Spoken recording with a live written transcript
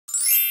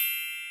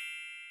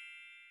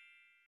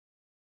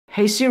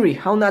Hey Siri,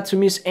 how not to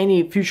miss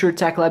any future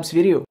Tech Labs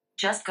video?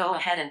 Just go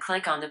ahead and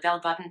click on the bell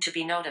button to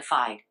be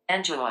notified.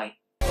 Enjoy!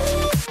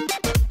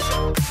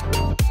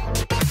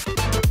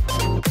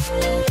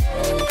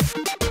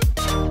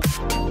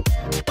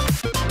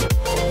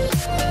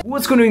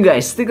 What's going on,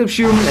 guys? Tech Labs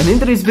here, and in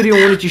today's video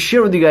I wanted to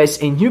share with you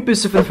guys a new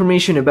piece of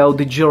information about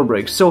the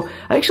jailbreak. So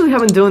I actually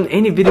haven't done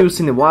any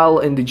videos in a while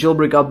in the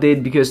jailbreak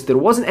update because there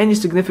wasn't any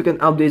significant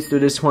updates to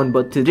this one,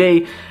 but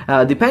today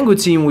the Pangu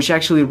Team, which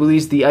actually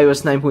released the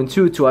iOS 9.2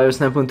 to iOS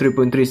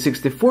 9.3.3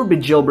 64-bit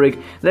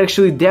jailbreak, they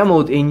actually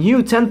demoed a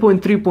new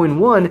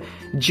 10.3.1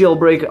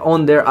 jailbreak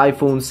on their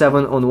iPhone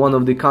 7 on one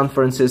of the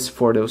conferences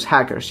for those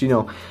hackers, you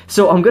know.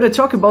 So I'm gonna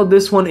talk about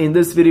this one in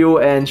this video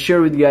and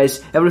share with you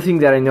guys everything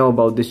that I know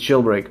about this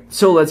jailbreak.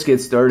 So let's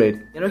get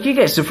started. And okay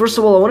guys, so first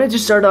of all I wanted to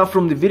start off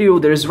from the video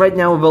that is right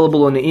now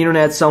available on the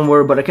internet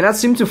somewhere, but I cannot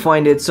seem to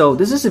find it. So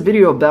this is a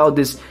video about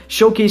this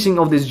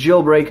showcasing of this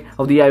jailbreak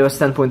of the iOS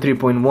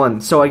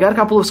 10.3.1. So I got a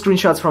couple of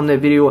screenshots from that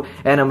video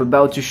and I'm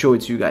about to show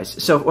it to you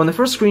guys. So on the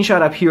first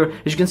screenshot up here,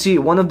 as you can see,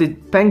 one of the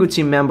Pangu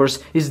Team members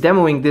is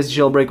demoing this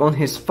jailbreak on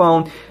his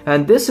phone,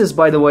 and this is,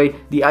 by the way,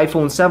 the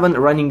iPhone 7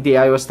 running the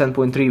iOS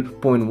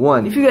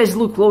 10.3.1. If you guys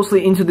look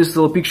closely into this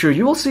little picture,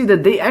 you will see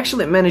that they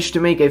actually managed to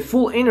make a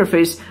full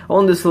interface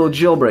on this little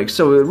jailbreak.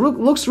 So it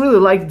looks really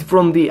like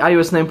from the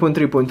iOS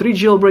 9.3.3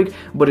 jailbreak,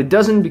 but it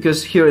doesn't,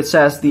 because here it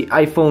says the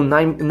iPhone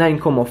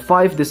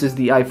 9.5, this is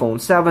the iPhone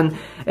 7,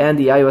 and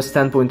the iOS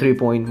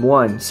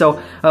 10.3.1.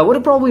 So what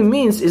it probably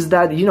means is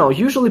that, you know,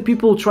 usually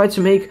people try to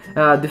make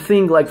the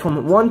thing like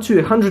from 1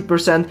 to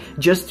 100%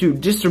 just to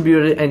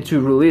distribute it and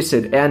to release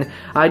it, and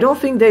I don't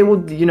think they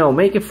would, you know,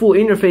 make a full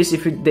interface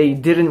if they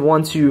didn't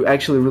want to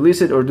actually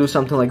release it or do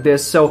something like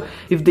this. So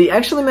if they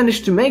actually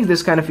manage to make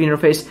this kind of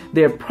interface,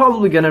 they're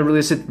probably gonna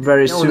release it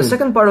very soon. The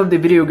second part of the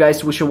video,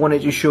 guys, which I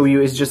wanted to show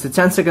you, is just a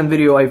 10-second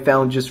video I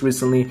found just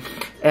recently,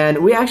 and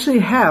we actually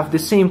have the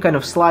same kind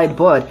of slide,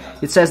 but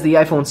it says the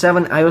iPhone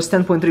 7, iOS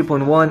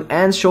 10.3.1,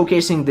 and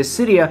showcasing the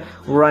Cydia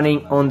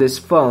running on this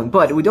phone,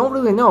 but we don't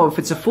really know if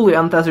it's a fully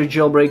untethered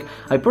jailbreak.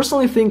 I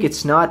personally think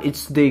it's not.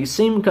 It's the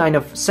same kind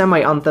of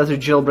semi-untethered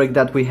jailbreak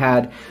that we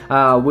had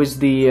with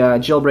the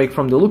jailbreak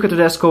from the Luca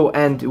Tedesco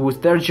and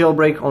with their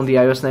jailbreak on the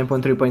iOS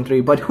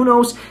 9.3.3, but who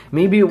knows,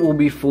 maybe it will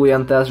be fully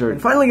untethered.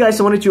 And finally guys,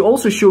 I wanted to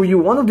also show you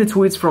one of the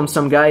tweets from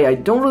some guy. I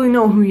don't really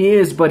know who he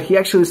is, but he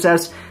actually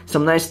says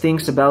some nice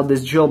things about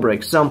this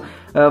jailbreak.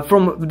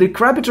 From the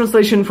crappy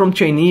translation from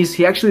Chinese,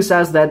 he actually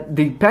says that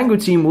the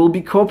Pangu Team will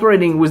be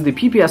cooperating with the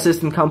PP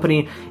Assistant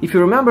company. If you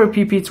remember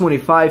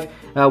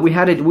PP25, we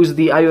had it with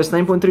the iOS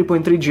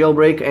 9.3.3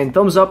 jailbreak, and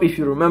thumbs up if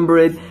you remember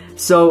it.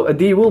 So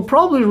they will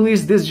probably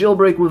release this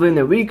jailbreak within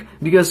a week,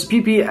 because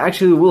PP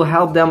actually will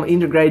help them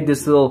integrate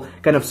this little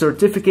kind of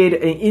certificate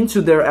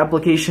into their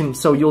application,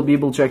 so you'll be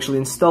able to actually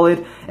install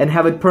it and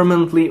have it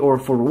permanently or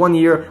for 1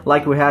 year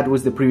like we had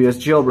with the previous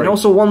jailbreak. And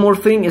also one more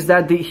thing is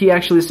that he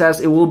actually says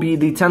it will be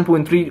the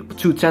 10.3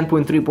 to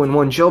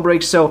 10.3.1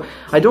 jailbreak, so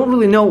I don't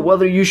really know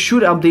whether you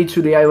should update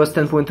to the iOS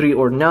 10.3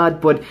 or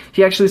not, but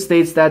he actually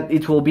states that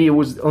it will be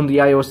on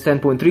the iOS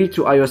 10.3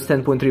 to iOS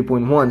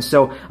 10.3.1.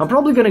 So I'm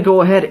probably gonna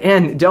go ahead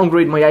and downgrade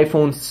my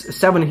iPhone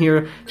 7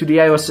 here to the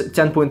iOS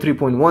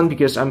 10.3.1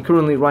 because I'm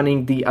currently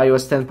running the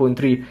iOS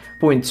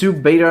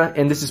 10.3.2 beta,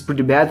 and this is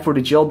pretty bad for the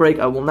jailbreak.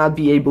 I will not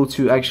be able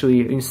to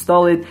actually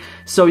install it.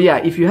 So yeah,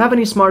 if you have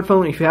any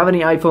smartphone, if you have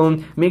any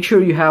iPhone, make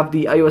sure you have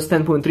the iOS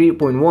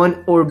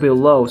 10.3.1 or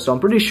below. So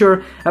I'm pretty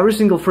sure every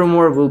single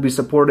firmware will be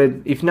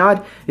supported. If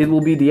not, it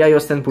will be the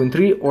iOS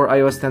 10.3 or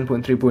iOS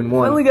 10.3.1.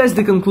 Finally guys,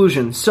 the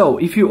conclusion. So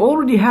if you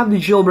already have the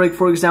jailbreak,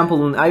 for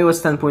example on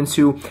iOS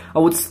 10.2, I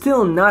would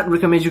still not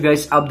recommend you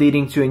guys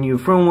updating to a new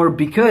firmware,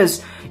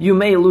 because you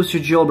may lose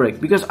your jailbreak,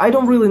 because I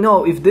don't really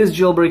know if this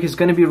jailbreak is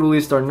going to be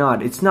released or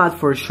not. It's not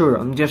for sure.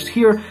 I'm just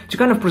here to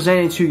kind of present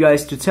it to you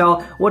guys to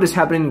tell what is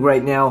happening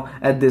right now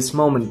at this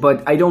moment,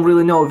 but I don't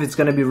really know if it's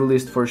going to be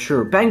released for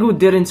sure. Pangu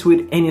didn't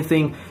tweet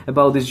anything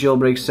about this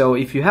jailbreak, so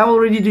if you have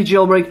already the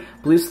jailbreak,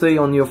 please stay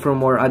on your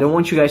firmware. I don't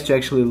want you guys to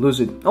actually lose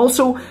it.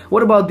 Also,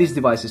 what about these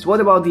devices? What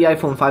about the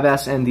iPhone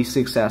 5s and the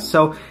 6s?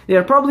 So they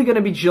are probably going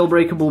to be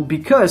jailbreakable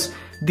because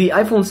the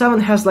iPhone 7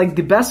 has like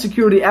the best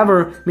security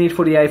ever made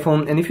for the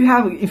iPhone, and if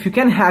you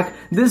can hack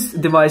this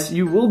device,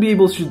 you will be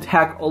able to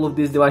hack all of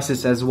these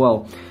devices as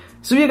well.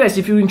 So yeah guys,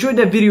 if you enjoyed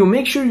that video,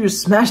 make sure you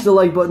smash the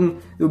like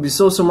button. It would be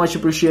so much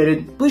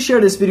appreciated. Please share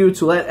this video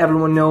to let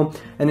everyone know,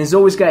 and as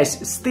always guys,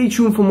 stay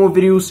tuned for more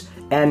videos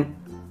and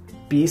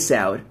peace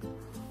out.